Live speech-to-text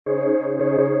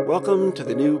Welcome to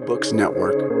the New Books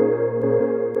Network.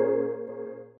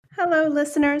 Hello,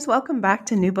 listeners. Welcome back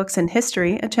to New Books in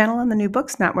History, a channel on the New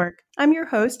Books Network. I'm your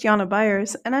host, Jana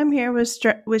Byers, and I'm here with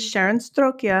Sharon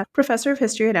Strokia, Professor of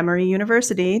History at Emory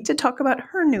University, to talk about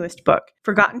her newest book,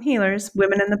 Forgotten Healers,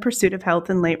 Women in the Pursuit of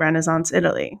Health in Late Renaissance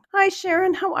Italy. Hi,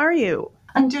 Sharon. How are you?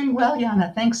 I'm doing well,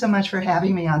 Jana. Thanks so much for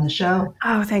having me on the show.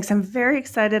 Oh, thanks. I'm very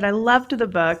excited. I loved the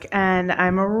book, and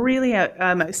I'm really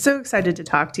so excited to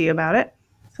talk to you about it.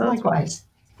 So likewise.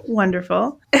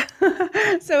 Wonderful.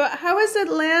 So how is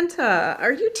Atlanta?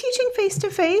 Are you teaching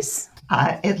face-to-face?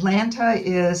 Atlanta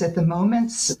is at the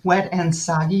moment wet and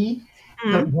soggy,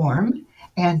 but warm.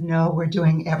 And no, we're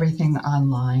doing everything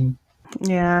online.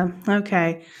 Yeah.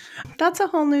 Okay. That's a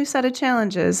whole new set of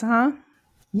challenges, huh?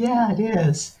 Yeah, it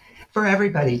is. For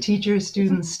everybody, teachers,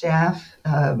 students, staff,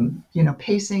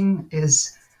 pacing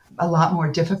is a lot more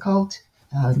difficult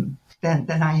than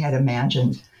I had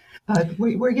imagined. But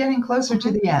we're getting closer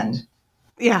to the end.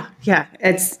 Yeah.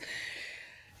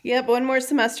 One more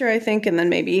semester, I think, and then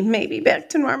maybe back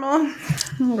to normal.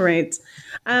 Great.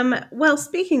 Well,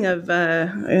 speaking of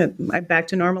back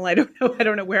to normal, I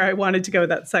don't know where I wanted to go with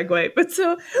that segue, but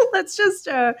so let's just,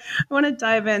 I want to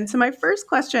dive in. So my first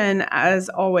question, as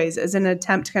always, is an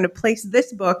attempt to kind of place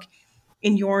this book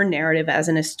in your narrative as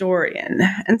an historian.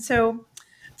 And so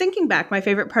thinking back, my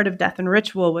favorite part of Death and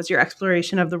Ritual was your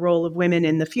exploration of the role of women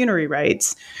in the funerary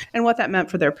rites and what that meant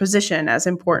for their position as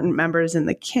important members in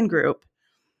the kin group.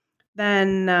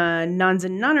 Then Nuns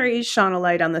and Nunneries shone a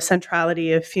light on the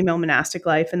centrality of female monastic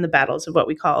life in the battles of what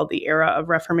we call the era of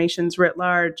Reformations writ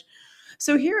large.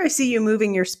 So here I see you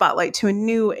moving your spotlight to a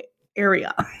new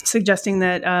area, suggesting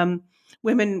that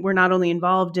women were not only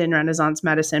involved in Renaissance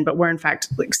medicine, but were in fact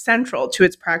central to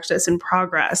its practice and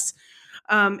progress.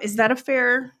 Is that a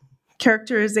fair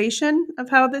characterization of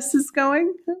how this is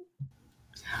going?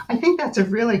 I think that's a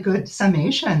really good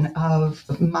summation of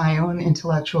my own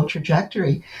intellectual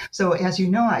trajectory. So, as you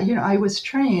know, I was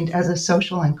trained as a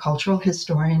social and cultural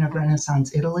historian of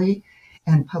Renaissance Italy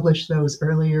and published those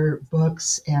earlier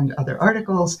books and other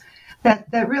articles that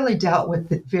really dealt with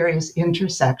the various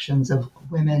intersections of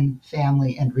women,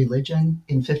 family, and religion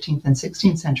in 15th and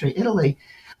 16th century Italy.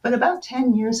 But about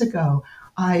 10 years ago,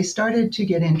 I started to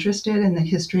get interested in the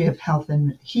history of health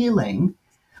and healing,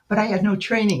 but I had no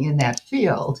training in that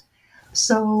field.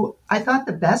 So I thought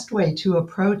the best way to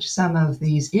approach some of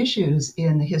these issues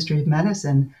in the history of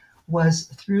medicine was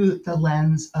through the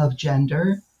lens of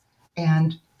gender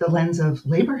and the lens of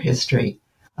labor history,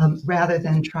 rather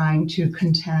than trying to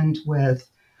contend with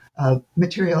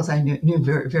materials I knew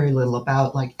very, very little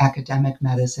about, like academic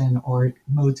medicine or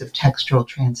modes of textual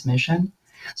transmission.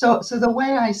 So the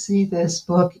way I see this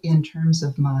book in terms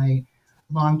of my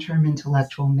long-term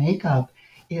intellectual makeup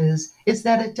is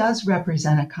that it does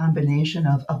represent a combination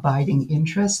of abiding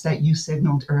interests that you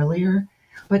signaled earlier,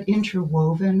 but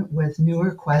interwoven with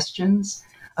newer questions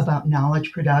about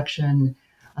knowledge production,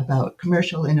 about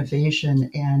commercial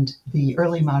innovation, and the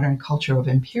early modern culture of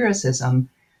empiricism.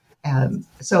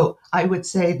 So I would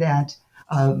say that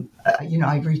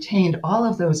I've retained all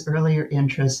of those earlier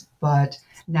interests, but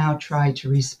now try to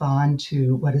respond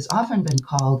to what has often been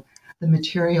called the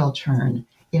material turn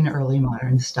in early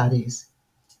modern studies.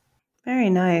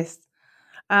 Very nice.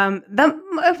 That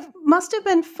must have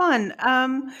been fun.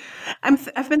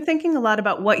 I've been thinking a lot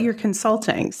about what you're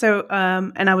consulting. So,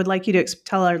 and I would like you to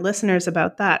tell our listeners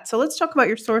about that. So let's talk about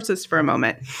your sources for a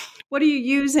moment. What are you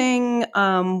using?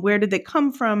 Where did they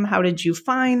come from? How did you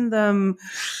find them?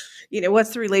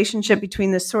 What's the relationship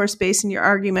between the source base and your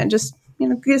argument? Just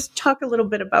talk a little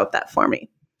bit about that for me.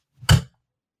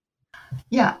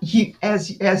 Yeah,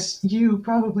 as you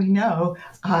probably know,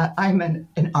 I'm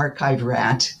an archive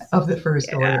rat of the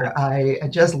first order. I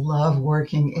just love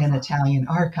working in Italian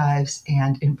archives,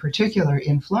 and in particular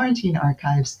in Florentine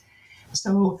archives.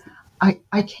 So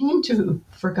I came to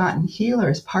Forgotten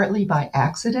Healers partly by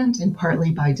accident and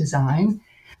partly by design,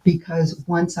 because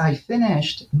once I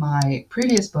finished my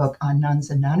previous book on nuns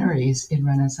and nunneries in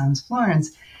Renaissance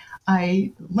Florence,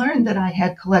 I learned that I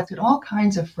had collected all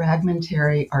kinds of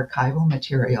fragmentary archival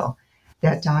material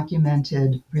that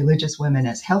documented religious women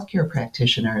as healthcare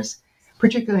practitioners,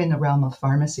 particularly in the realm of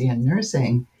pharmacy and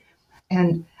nursing.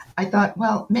 And I thought,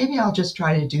 well, maybe I'll just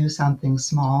try to do something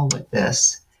small with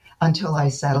this until I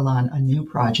settle on a new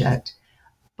project.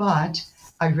 But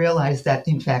I realized that,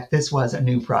 in fact, this was a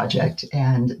new project.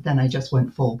 And then I just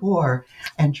went full bore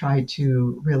and tried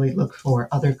to really look for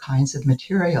other kinds of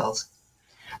materials.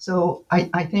 So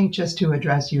I think, just to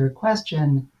address your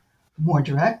question more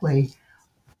directly,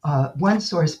 one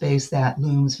source base that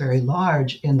looms very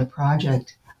large in the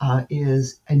project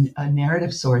is a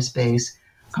narrative source base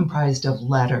comprised of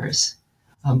letters.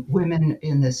 Women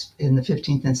in the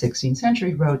 15th and 16th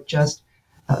century wrote just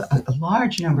a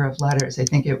large number of letters. I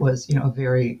think it was, a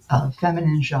very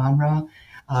feminine genre.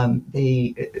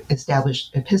 They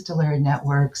established epistolary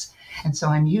networks. And so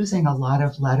I'm using a lot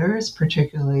of letters,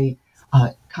 particularly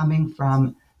coming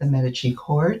from the Medici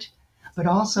court, but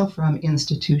also from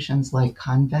institutions like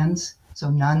convents. So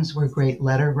nuns were great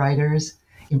letter writers,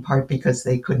 in part because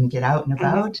they couldn't get out and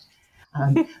about.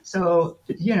 So,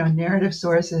 narrative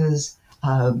sources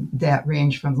that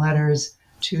range from letters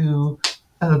to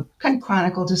kind of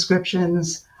chronicle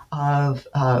descriptions of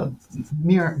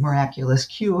miraculous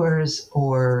cures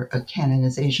or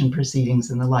canonization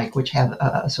proceedings and the like, which have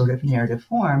a sort of narrative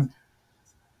form.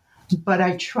 But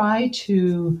I try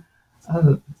to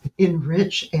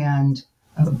enrich and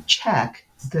check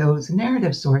those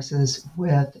narrative sources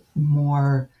with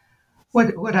more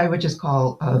what I would just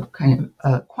call kind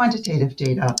of quantitative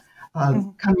data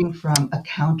coming from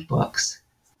account books,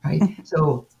 right?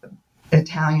 So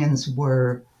Italians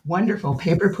were wonderful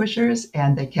paper pushers,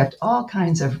 and they kept all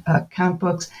kinds of account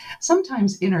books,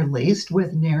 sometimes interlaced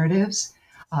with narratives,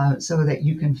 so that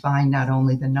you can find not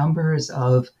only the numbers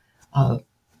of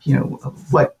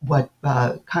what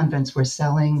convents were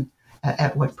selling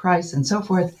at what price and so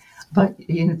forth, but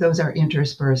those are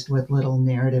interspersed with little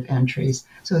narrative entries.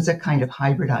 So it's a kind of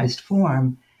hybridized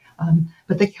form.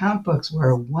 But the account books were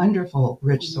a wonderful,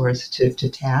 rich source to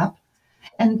tap.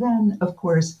 And then, of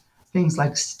course, things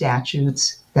like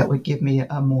statutes that would give me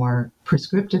a more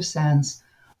prescriptive sense,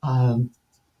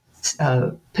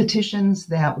 petitions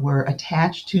that were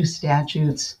attached to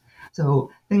statutes.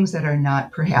 So things that are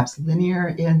not perhaps linear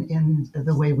in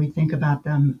the way we think about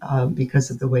them because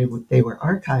of the way they were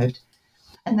archived.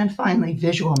 And then finally,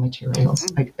 visual materials.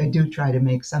 I do try to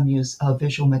make some use of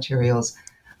visual materials,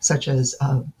 such as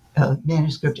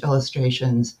manuscript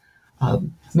illustrations,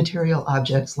 material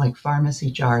objects like pharmacy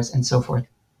jars, and so forth.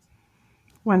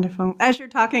 Wonderful. As you're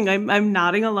talking, I'm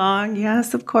nodding along.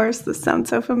 Yes, of course. This sounds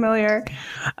so familiar.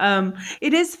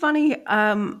 It is funny.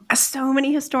 So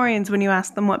many historians, when you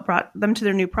ask them what brought them to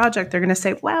their new project, they're going to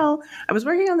say, well, I was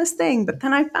working on this thing, but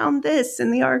then I found this in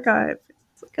the archive.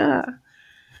 It's like,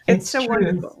 it's so true.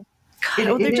 Wonderful.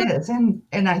 It is.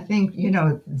 And I think,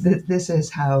 this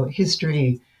is how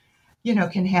history,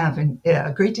 can have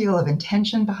a great deal of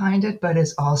intention behind it, but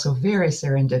is also very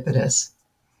serendipitous.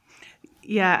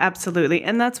 Yeah, absolutely.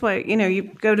 And that's why, you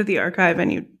go to the archive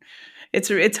and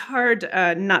it's hard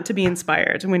not to be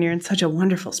inspired when you're in such a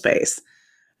wonderful space.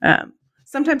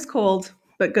 Sometimes cold,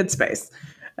 but good space.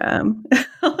 All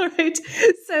right.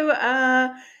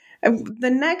 So the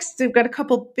next, we've got a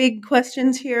couple big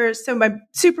questions here. So my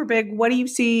super big, what do you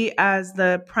see as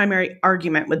the primary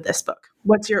argument with this book?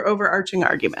 What's your overarching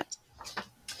argument?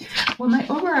 Well, my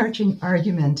overarching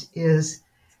argument is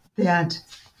that,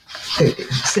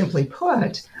 simply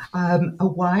put, a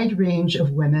wide range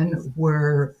of women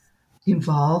were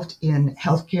involved in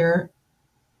healthcare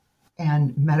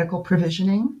and medical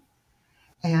provisioning,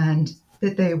 and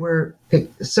that they were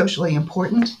socially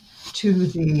important to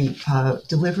the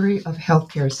delivery of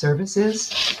healthcare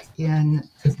services in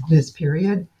this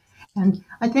period. And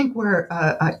I think where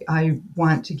I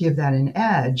want to give that an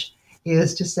edge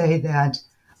is to say that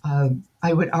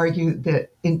I would argue that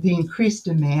the increased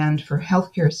demand for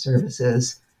healthcare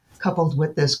services, coupled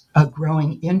with this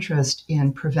growing interest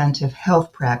in preventive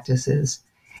health practices,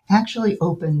 actually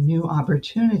opened new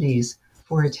opportunities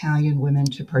for Italian women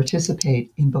to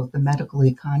participate in both the medical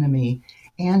economy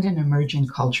and in emerging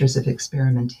cultures of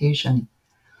experimentation.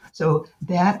 So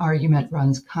that argument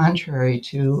runs contrary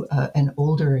to an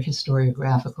older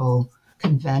historiographical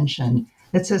convention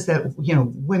that says that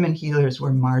women healers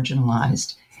were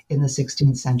marginalized in the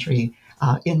 16th century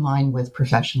in line with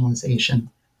professionalization.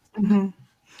 Mm-hmm.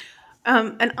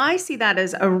 And I see that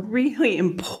as a really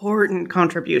important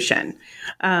contribution.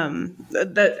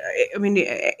 That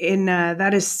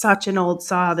is such an old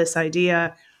saw, this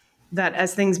idea that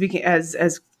as things became,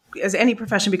 as any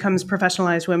profession becomes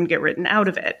professionalized, women get written out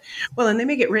of it. Well, and they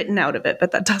may get written out of it,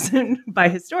 but that doesn't, by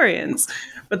historians,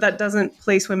 but that doesn't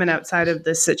place women outside of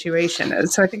this situation. And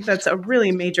so I think that's a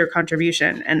really major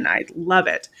contribution, and I love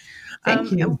it.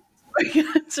 Thank you.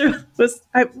 It was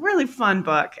a really fun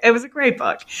book. It was a great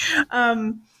book.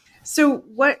 So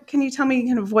what can you tell me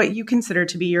kind of what you consider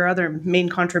to be your other main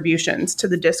contributions to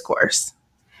the discourse?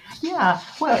 Yeah,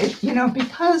 well,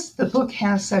 because the book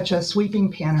has such a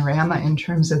sweeping panorama in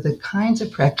terms of the kinds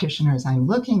of practitioners I'm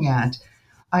looking at,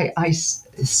 I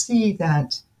see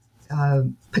that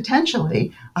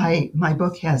potentially, my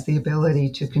book has the ability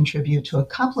to contribute to a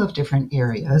couple of different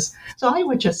areas. So I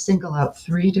would just single out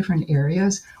 3 different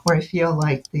areas where I feel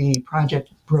like the project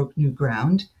broke new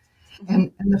ground.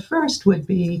 And the first would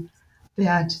be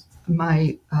that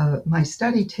my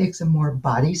study takes a more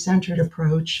body-centered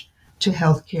approach to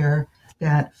healthcare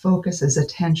that focuses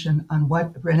attention on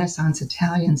what Renaissance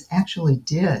Italians actually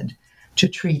did to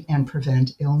treat and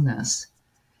prevent illness.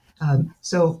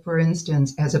 So, for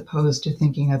instance, as opposed to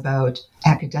thinking about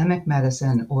academic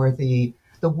medicine or the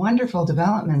wonderful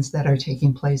developments that are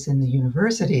taking place in the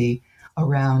university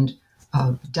around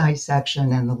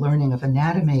dissection and the learning of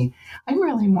anatomy, I'm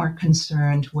really more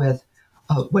concerned with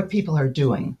what people are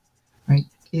doing, right?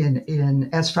 In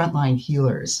as frontline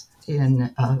healers,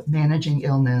 in managing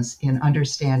illness, in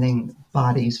understanding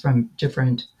bodies from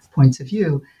different points of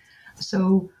view.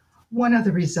 So one of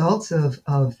the results of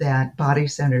that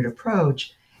body-centered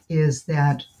approach is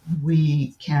that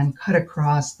we can cut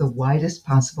across the widest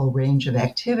possible range of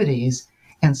activities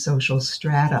and social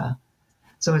strata.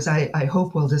 So as I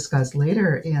hope we'll discuss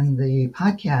later in the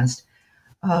podcast,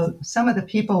 some of the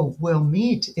people we'll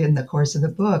meet in the course of the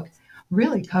book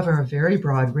really cover a very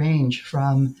broad range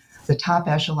from the top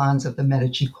echelons of the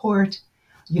Medici court,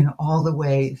 all the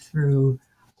way through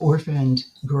orphaned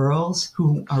girls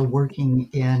who are working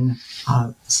in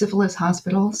syphilis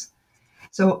hospitals.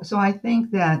 So I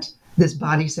think that this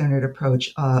body-centered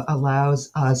approach allows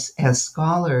us as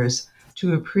scholars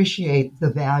to appreciate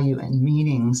the value and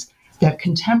meanings that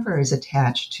contemporaries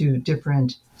attach to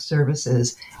different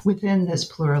services within this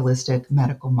pluralistic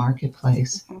medical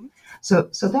marketplace. Mm-hmm.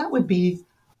 So that would be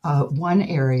one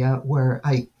area where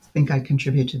I think I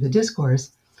contribute to the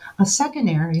discourse. A second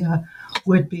area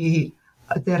would be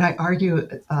that I argue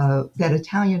that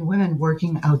Italian women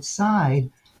working outside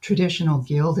traditional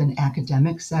guild and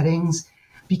academic settings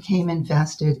became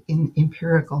invested in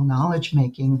empirical knowledge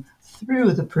making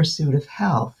through the pursuit of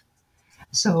health.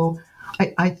 So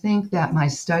I think that my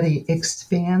study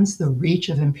expands the reach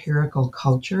of empirical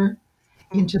culture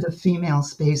into the female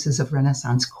spaces of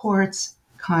Renaissance courts,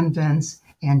 convents,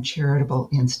 and charitable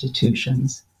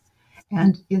institutions.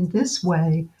 And in this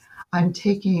way, I'm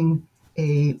taking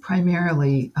a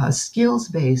primarily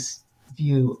skills-based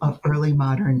view of early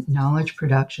modern knowledge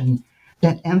production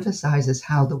that emphasizes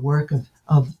how the work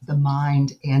of the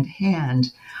mind and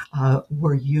hand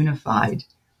were unified.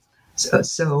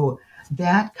 So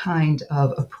that kind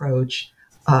of approach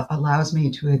allows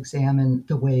me to examine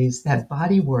the ways that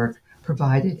body work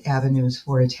provided avenues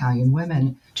for Italian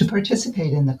women to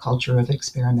participate in the culture of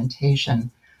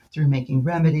experimentation through making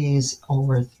remedies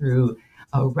or through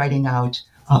writing out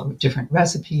different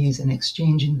recipes and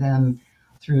exchanging them,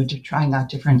 through to trying out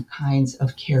different kinds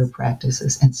of care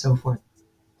practices and so forth.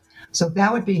 So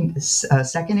that would be a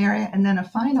second area. And then a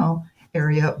final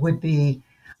area would be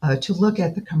to look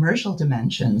at the commercial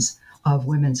dimensions of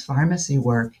women's pharmacy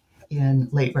work in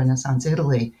late Renaissance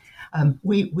Italy.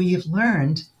 We've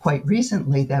learned quite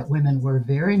recently that women were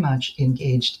very much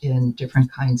engaged in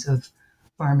different kinds of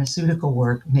pharmaceutical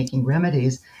work, making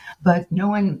remedies, but no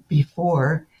one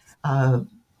before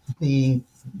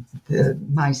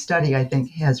my study, I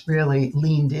think, has really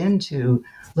leaned into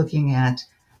looking at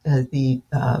these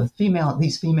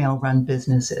female-run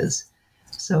businesses.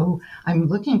 So I'm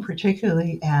looking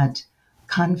particularly at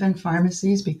convent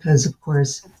pharmacies because, of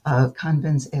course,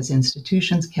 convents as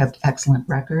institutions kept excellent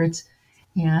records,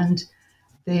 and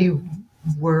they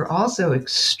were also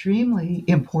extremely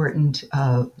important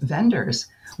vendors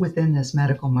within this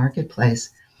medical marketplace.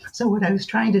 So what I was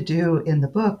trying to do in the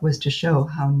book was to show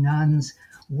how nuns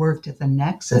worked at the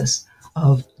nexus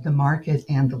of the market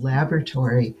and the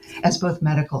laboratory as both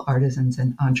medical artisans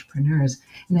and entrepreneurs.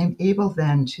 And I'm able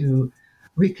then to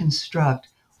reconstruct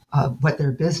what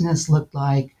their business looked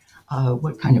like,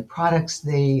 what kind of products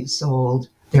they sold,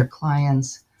 their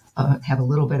clients, have a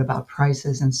little bit about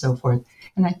prices and so forth.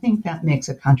 And I think that makes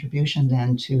a contribution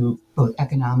then to both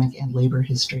economic and labor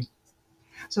history.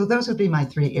 So those would be my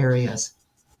 3 areas.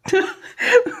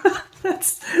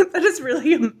 That's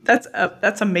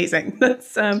amazing.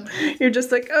 That's you're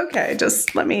just like, okay,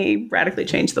 just let me radically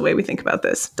change the way we think about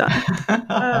this.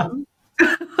 Done.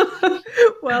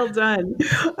 Well done.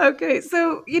 Okay,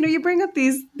 so you bring up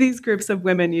these groups of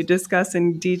women you discuss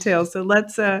in detail. So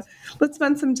let's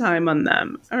spend some time on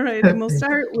them. All right, and we'll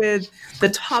start with the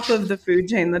top of the food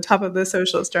chain, the top of the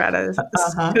social strata,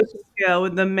 social scale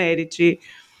with the Medici.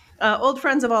 Old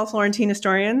friends of all Florentine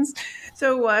historians.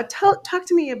 So talk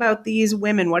to me about these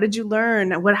women. What did you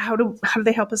learn? How do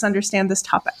they help us understand this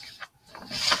topic?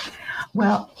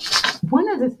 Well, one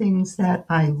of the things that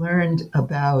I learned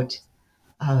about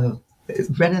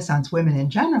Renaissance women in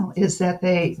general is that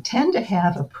they tend to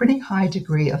have a pretty high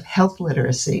degree of health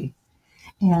literacy.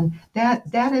 And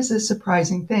that is a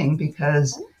surprising thing,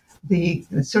 because the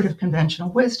sort of conventional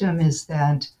wisdom is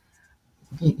that,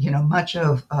 much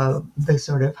of the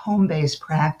sort of home-based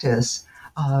practice,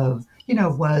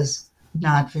 was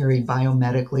not very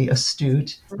biomedically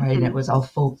astute, right? And it was all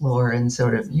folklore and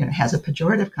sort of, has a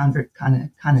pejorative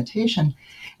connotation.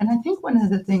 And I think one of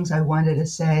the things I wanted to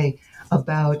say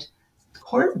about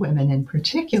court women in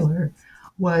particular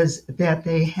was that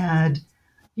they had,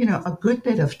 a good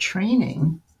bit of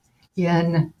training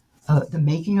in the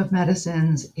making of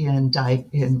medicines, in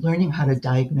learning how to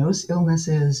diagnose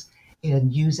illnesses,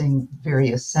 in using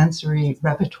various sensory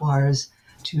repertoires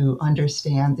to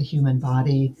understand the human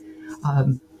body,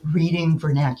 reading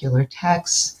vernacular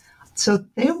texts. So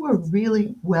they were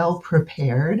really well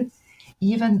prepared,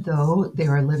 even though they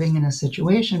were living in a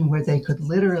situation where they could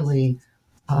literally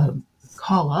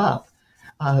call up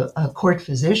a court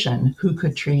physician who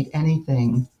could treat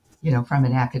anything, from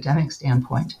an academic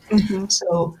standpoint. Mm-hmm.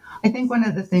 So I think one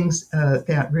of the things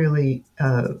that really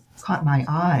caught my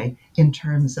eye in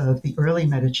terms of the early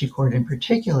Medici court in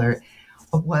particular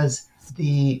was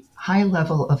the high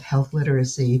level of health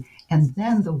literacy, and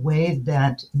then the way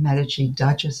that Medici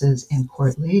duchesses and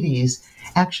court ladies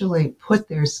actually put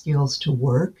their skills to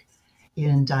work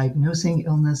in diagnosing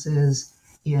illnesses,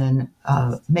 in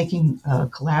making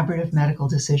collaborative medical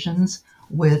decisions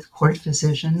with court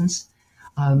physicians,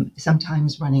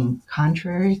 sometimes running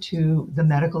contrary to the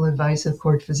medical advice of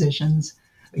court physicians,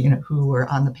 who were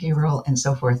on the payroll and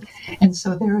so forth. And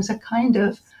so there was a kind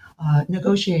of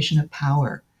negotiation of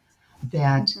power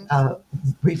that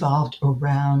revolved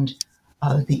around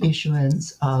the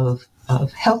issuance of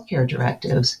healthcare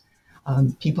directives.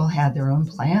 People had their own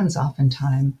plans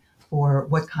oftentimes for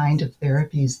what kind of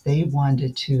therapies they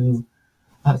wanted to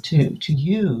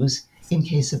use in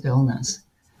case of illness.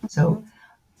 So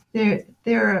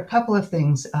there are a couple of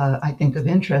things I think of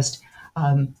interest,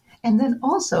 and then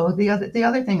also the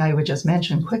other thing I would just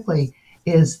mention quickly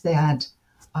is that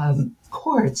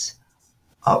courts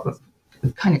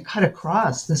kind of cut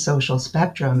across the social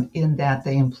spectrum in that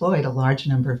they employed a large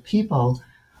number of people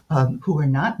who were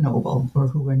not noble or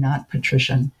who were not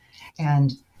patrician,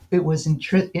 and it was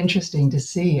interesting to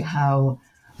see how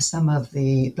some of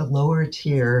the lower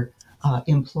tier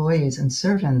employees and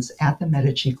servants at the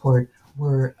Medici court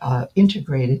were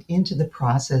integrated into the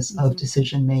process of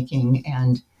decision making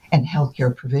and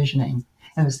healthcare provisioning.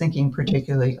 I was thinking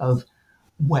particularly of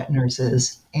wet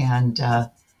nurses and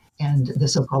the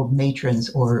so-called matrons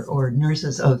or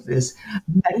nurses of this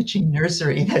Medici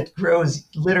nursery that grows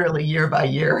literally year by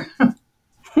year.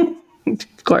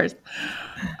 Of course.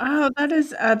 Oh,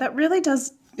 that really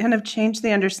does kind of change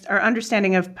our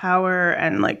understanding of power,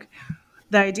 and like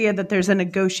the idea that there's a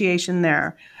negotiation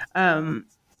there.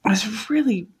 It's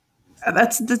really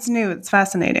that's new. It's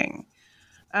fascinating.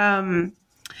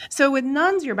 So with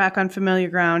nuns, you're back on familiar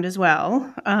ground as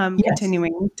well, yes.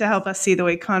 Continuing to help us see the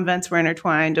way convents were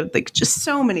intertwined with like just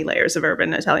so many layers of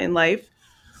urban Italian life.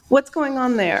 What's going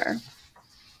on there?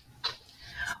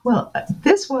 Well,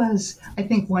 this was, I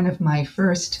think, one of my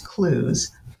first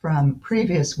clues from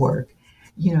previous work.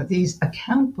 These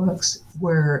account books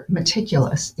were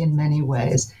meticulous in many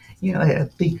ways,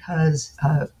 because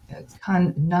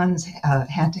nuns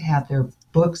had to have their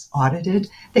books audited.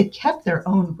 They kept their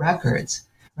own records,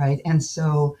 right? And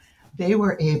so they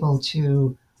were able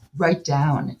to write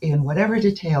down in whatever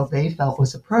detail they felt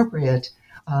was appropriate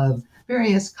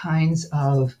various kinds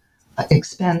of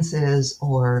expenses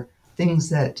or things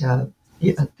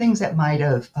that might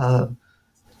have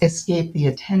escaped the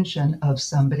attention of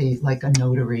somebody like a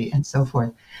notary and so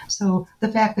forth. So the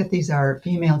fact that these are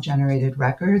female-generated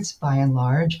records, by and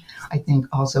large, I think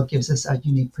also gives us a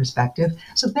unique perspective.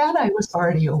 So that I was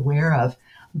already aware of.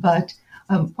 But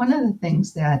one of the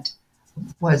things that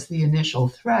was the initial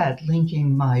thread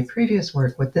linking my previous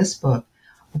work with this book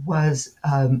was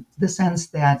the sense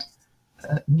that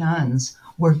nuns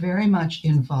were very much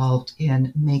involved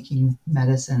in making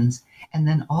medicines and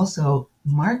then also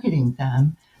marketing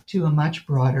them to a much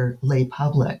broader lay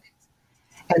public.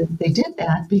 And they did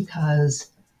that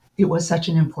because it was such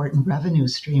an important revenue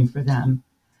stream for them.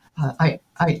 I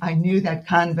knew that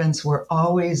convents were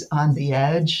always on the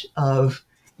edge of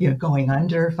going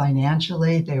under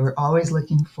financially. They were always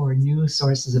looking for new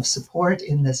sources of support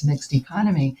in this mixed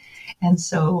economy. And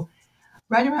so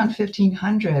right around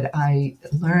 1500, I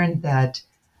learned that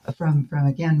from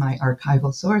again, my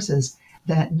archival sources,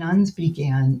 that nuns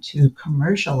began to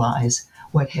commercialize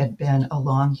what had been a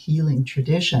long healing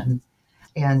tradition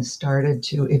and started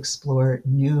to explore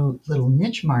new little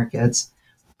niche markets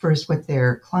first with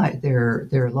their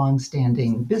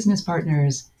longstanding business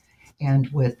partners and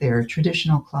with their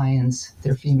traditional clients,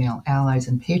 their female allies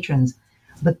and patrons,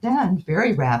 but then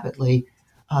very rapidly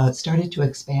started to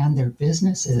expand their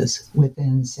businesses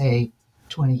within, say,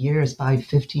 20 years, by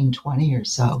 15, 20 or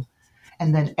so.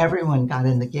 And then everyone got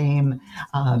in the game.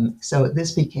 So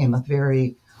this became a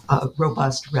very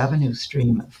robust revenue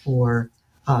stream for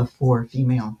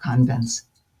female convents.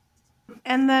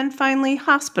 And then finally,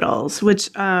 hospitals, which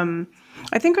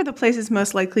I think are the places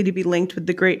most likely to be linked with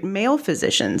the great male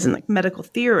physicians and like medical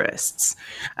theorists.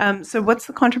 So what's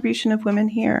the contribution of women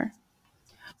here?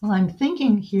 Well, I'm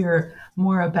thinking here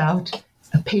more about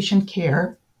patient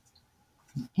care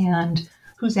and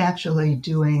who's actually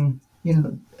doing,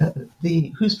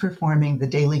 who's performing the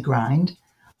daily grind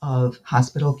of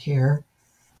hospital care.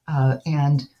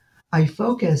 And I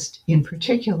focused in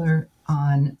particular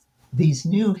on these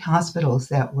new hospitals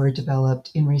that were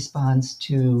developed in response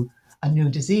to a new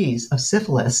disease of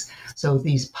syphilis. So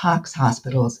these pox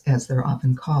hospitals, as they're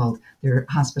often called, they're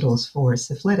hospitals for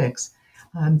syphilitics.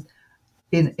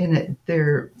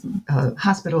 They're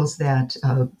hospitals that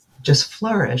just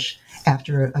flourish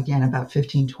after, again, about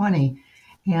 1520.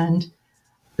 And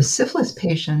the syphilis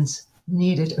patients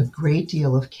needed a great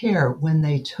deal of care when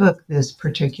they took this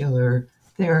particular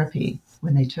therapy,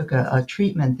 when they took a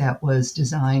treatment that was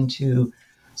designed to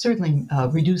certainly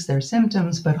reduce their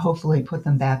symptoms, but hopefully put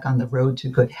them back on the road to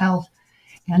good health.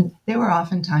 And they were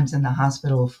oftentimes in the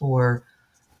hospital for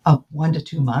 1 to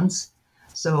 2 months.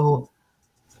 So,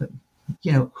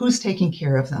 who's taking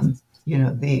care of them?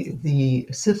 The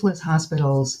syphilis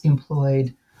hospitals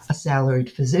employed a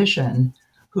salaried physician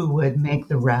who would make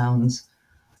the rounds,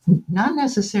 not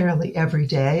necessarily every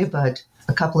day, but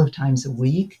a couple of times a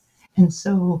week. And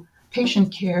so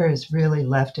patient care is really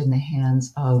left in the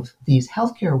hands of these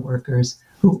healthcare workers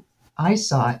who I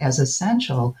saw as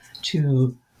essential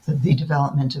to the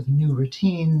development of new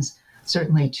routines,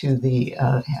 certainly to the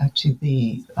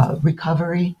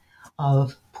recovery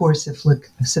of poor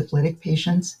syphilitic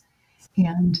patients.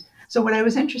 And so what I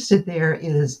was interested there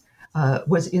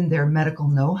was in their medical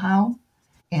know-how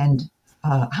and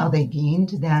how they gained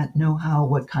that know-how,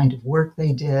 what kind of work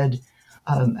they did.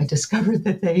 I discovered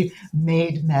that they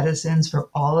made medicines for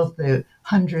all of the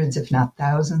hundreds, if not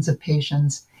thousands, of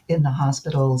patients in the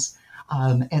hospitals,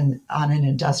 and on an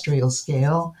industrial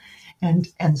scale. And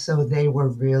so they were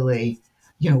really,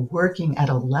 working at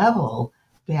a level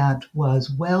that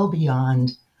was well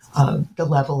beyond the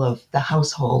level of the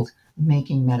household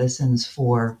making medicines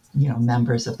for,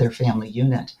 members of their family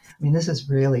unit. I mean, this is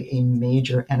really a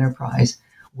major enterprise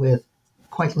with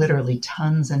quite literally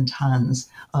tons and tons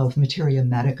of materia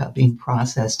medica being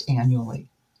processed annually.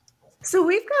 So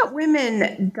we've got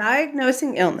women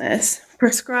diagnosing illness,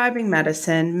 prescribing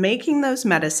medicine, making those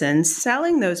medicines,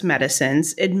 selling those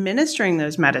medicines, administering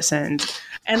those medicines,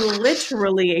 and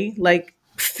literally, like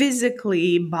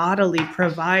physically, bodily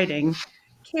providing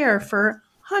care for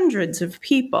hundreds of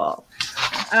people.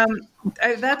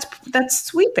 That's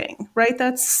sweeping, right?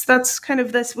 That's kind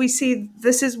of this. We see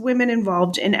this is women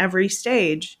involved in every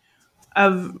stage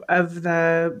of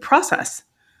the process.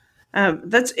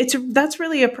 That's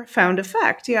really a profound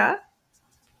effect. Yeah.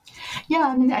 Yeah,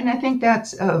 I mean, and I think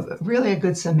that's really a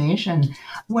good summation.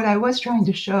 What I was trying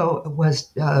to show was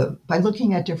by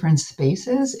looking at different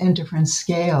spaces and different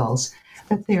scales,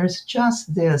 that there's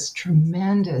just this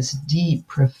tremendous, deep,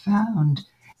 profound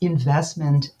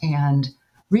investment and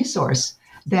resource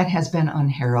that has been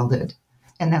unheralded.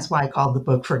 And that's why I called the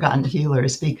book Forgotten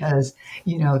Healers, because,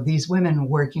 these women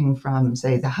working from,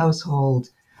 say, the household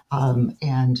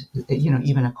and,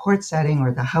 even a court setting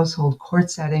or the household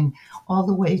court setting, all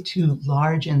the way to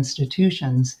large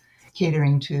institutions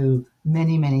catering to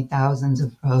many, many thousands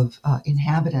of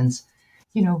inhabitants,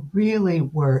 really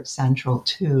were central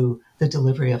to the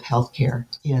delivery of healthcare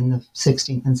in the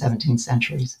 16th and 17th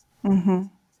centuries. Mm-hmm.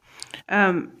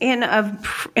 In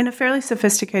a fairly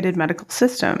sophisticated medical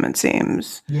system, it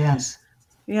seems. Yes.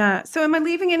 Yeah. So am I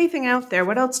leaving anything out there?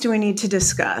 What else do we need to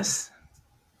discuss?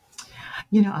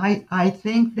 I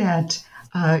think that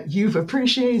you've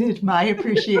appreciated my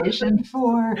appreciation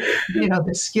for,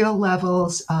 the skill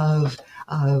levels of,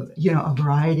 a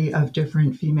variety of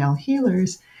different female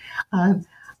healers.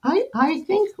 I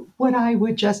think what I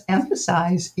would just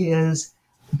emphasize is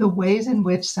the ways in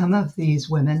which some of these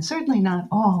women, certainly not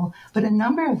all, but a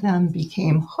number of them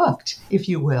became hooked, if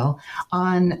you will,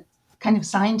 on kind of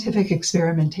scientific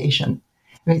experimentation.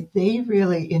 Right? They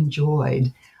really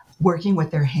enjoyed working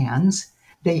with their hands.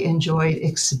 They enjoyed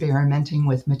experimenting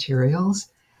with materials.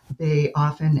 They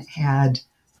often had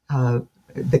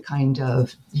the kind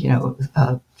of,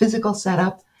 physical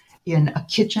setup in a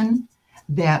kitchen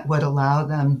that would allow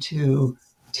them to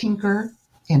tinker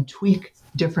and tweak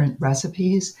different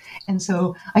recipes. And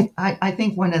so I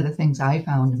think one of the things I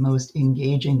found most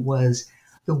engaging was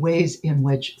the ways in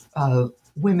which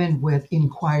women with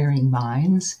inquiring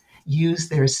minds use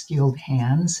their skilled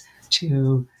hands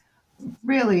to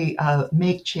really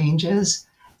make changes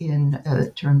in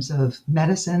terms of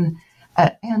medicine,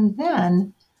 and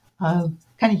then kind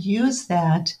of use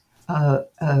that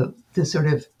the sort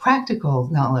of practical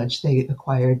knowledge they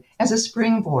acquired as a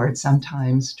springboard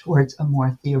sometimes towards a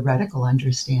more theoretical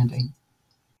understanding.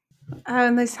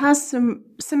 And this has some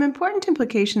important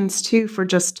implications too for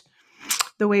just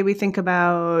the way we think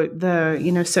about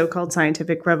the so-called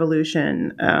scientific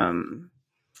revolution,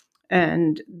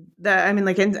 and that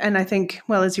and I think,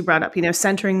 well, as you brought up,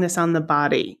 centering this on the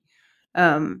body,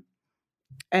 and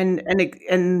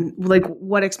like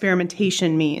what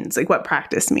experimentation means, like what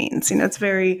practice means. It's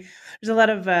there's a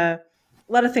lot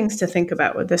of things to think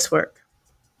about with this work.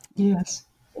 Yes.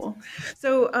 Cool.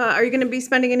 So, are you going to be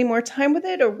spending any more time with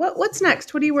it, or what's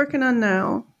next? What are you working on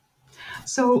now?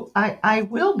 So I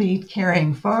will be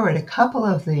carrying forward a couple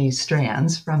of the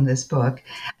strands from this book,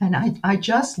 and I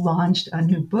just launched a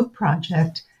new book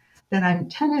project that I'm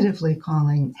tentatively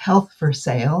calling Health for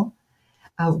Sale,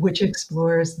 which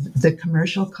explores the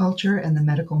commercial culture and the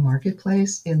medical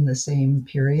marketplace in the same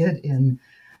period in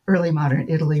early modern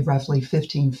Italy, roughly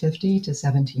 1550 to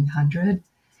 1700.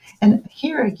 And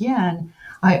here again,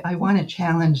 I want to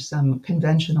challenge some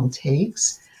conventional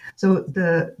takes. So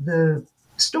the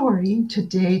story to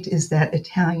date is that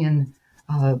Italian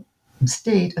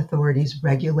state authorities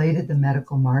regulated the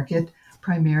medical market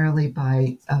primarily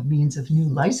by means of new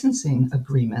licensing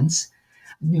agreements,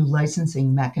 new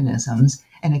licensing mechanisms.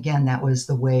 And again, that was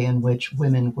the way in which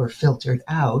women were filtered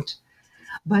out.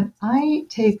 But I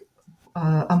take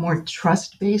a more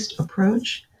trust-based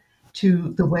approach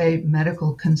to the way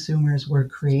medical consumers were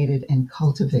created and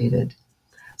cultivated.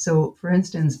 So, for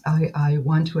instance, I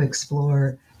want to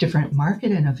explore different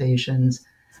market innovations,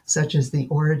 such as the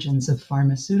origins of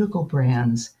pharmaceutical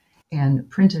brands and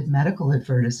printed medical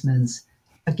advertisements,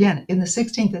 again, in the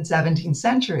 16th and 17th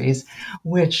centuries,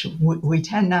 which we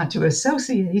tend not to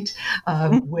associate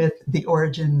with the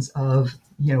origins of,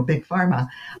 big pharma.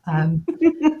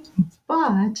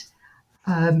 But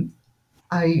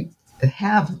I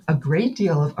have a great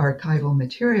deal of archival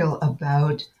material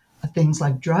about things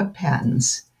like drug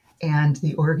patents and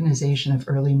the organization of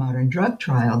early modern drug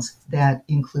trials that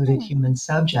included human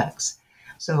subjects.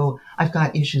 So I've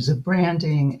got issues of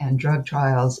branding and drug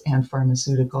trials and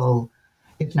pharmaceutical,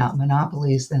 if not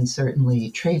monopolies, then certainly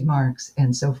trademarks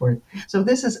and so forth. So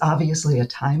this is obviously a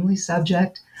timely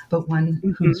subject, but one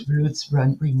whose roots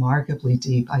run remarkably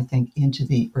deep, I think, into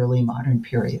the early modern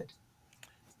period.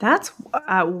 That's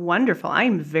wonderful.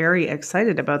 I'm very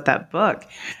excited about that book.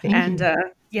 Thank you.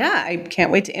 Yeah, I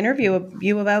can't wait to interview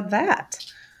you about that.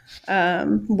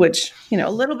 Which,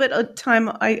 a little bit of time,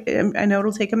 I know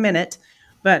it'll take a minute,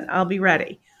 but I'll be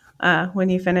ready when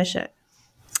you finish it.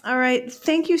 All right.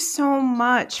 Thank you so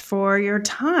much for your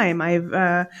time.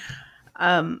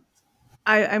 I'm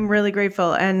really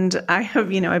grateful. And I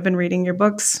have, I've been reading your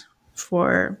books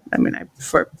you've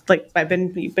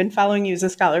been following you as a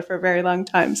scholar for a very long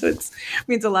time. So it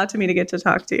means a lot to me to get to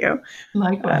talk to you.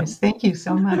 Likewise. Thank you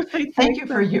so much. Thank you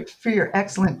for your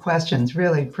excellent questions,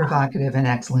 really provocative and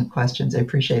excellent questions. I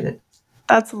appreciate it.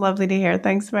 That's lovely to hear.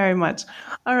 Thanks very much.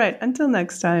 All right. Until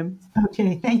next time.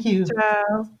 Okay. Thank you.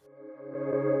 Ciao.